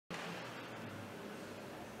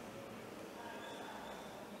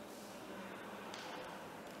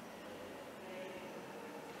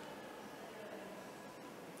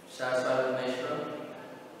Satisfied with my show?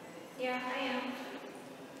 Yeah, I am.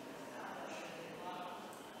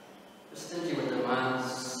 You're stingy with the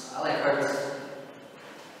miles. I like Hertz.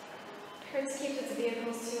 Hertz keeps its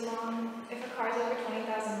vehicles too long. If a car's over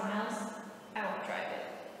 20,000 miles, I won't drive it.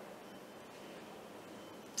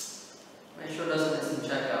 My show doesn't instant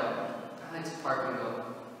checkout. I like to park and go.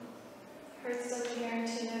 Hertz doesn't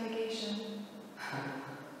guarantee navigation.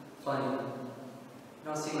 Funny. You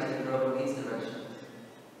don't seem like a girl who needs directions.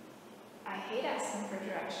 I hate asking for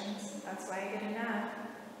directions. That's why I get a nav.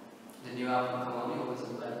 The new album from Colombia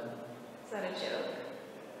wasn't bad. Is that a joke?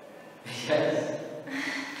 Yes.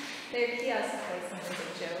 Their kiosk placement is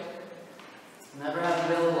a joke. Never have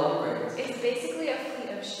available upgrades. It's basically a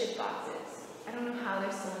fleet of shit boxes. I don't know how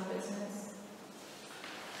they're still in business.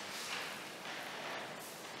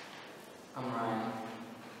 I'm Ryan.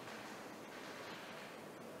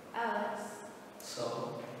 Alex.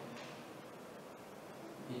 So,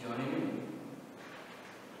 you joining me?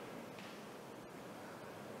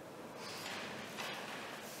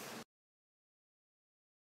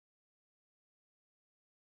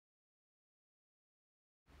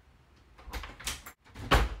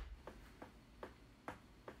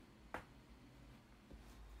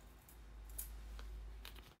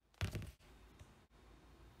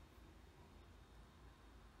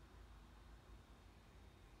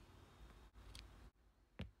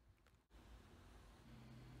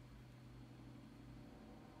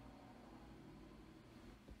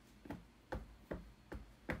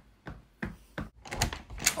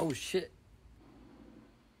 Oh shit.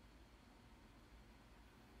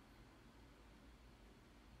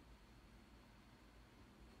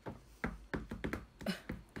 I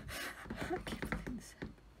can't believe this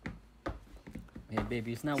happened. Hey,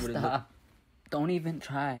 baby, it's not what it looks. Stop. Don't even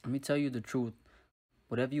try. Let me tell you the truth.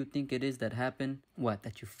 Whatever you think it is that happened, what,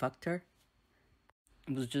 that you fucked her?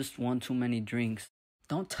 It was just one too many drinks.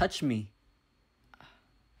 Don't touch me.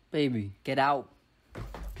 Baby, get out.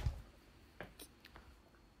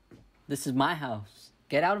 This is my house.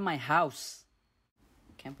 Get out of my house.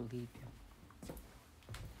 Can't believe you.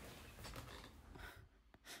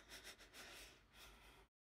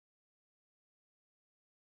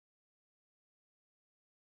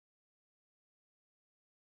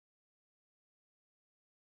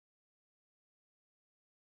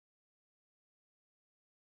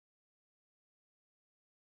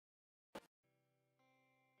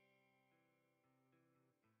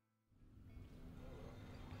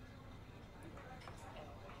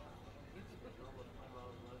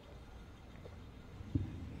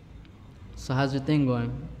 So how's your thing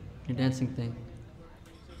going? Your dancing thing?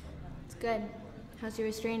 It's good. How's your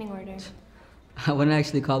restraining order? I wouldn't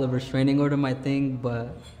actually call the restraining order my thing,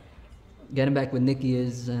 but getting back with Nikki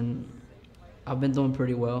is, and I've been doing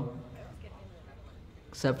pretty well.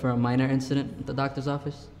 Except for a minor incident at the doctor's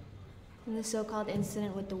office. And the so-called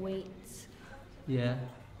incident with the weights. Yeah.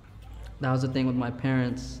 That was the thing with my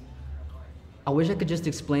parents. I wish I could just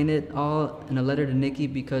explain it all in a letter to Nikki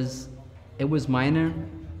because it was minor,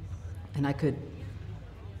 and I could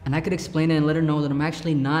explain it and let her know that I'm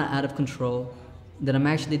actually not out of control, that I'm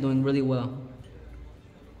actually doing really well.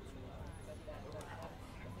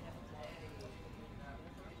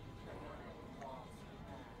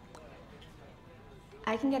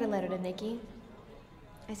 I can get a letter to Nikki.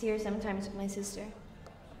 I see her sometimes with my sister.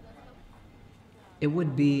 It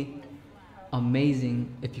would be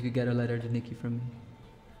amazing if you could get a letter to Nikki from me.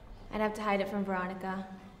 I'd have to hide it from Veronica.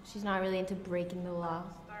 She's not really into breaking the law,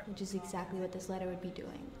 which is exactly what this letter would be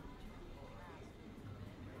doing.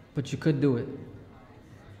 But you could do it.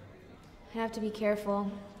 I'd have to be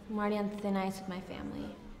careful. I'm already on thin ice with my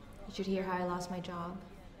family. You should hear how I lost my job.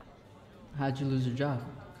 How'd you lose your job?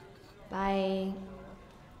 By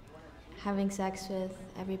having sex with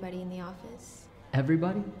everybody in the office.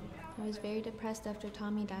 Everybody? I was very depressed after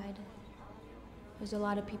Tommy died. There's a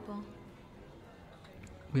lot of people.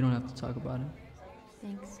 We don't have to talk about it.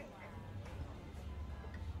 Thanks.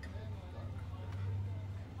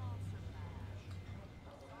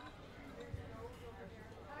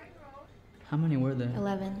 How many were there?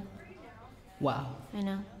 11. Wow. I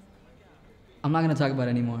know. I'm not gonna talk about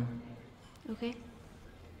it anymore. Okay.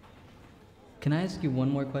 Can I ask you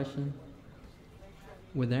one more question?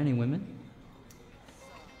 Were there any women?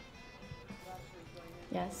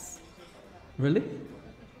 Yes. Really?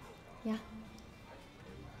 Yeah.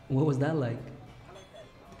 What was that like?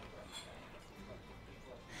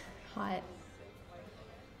 Hot.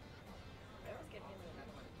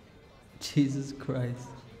 Jesus Christ.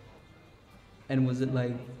 And was it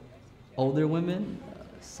like older women?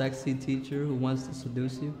 A sexy teacher who wants to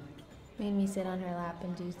seduce you? Made me sit on her lap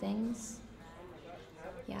and do things.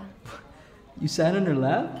 Yeah, You sat on her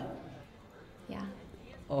lap? yeah.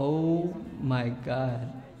 Oh my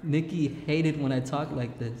god. Nikki hated when I talk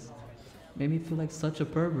like this. Made me feel like such a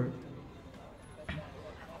pervert.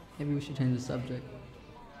 Maybe we should change the subject.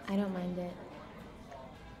 I don't mind it.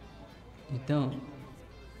 You don't,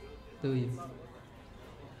 do you?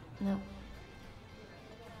 No.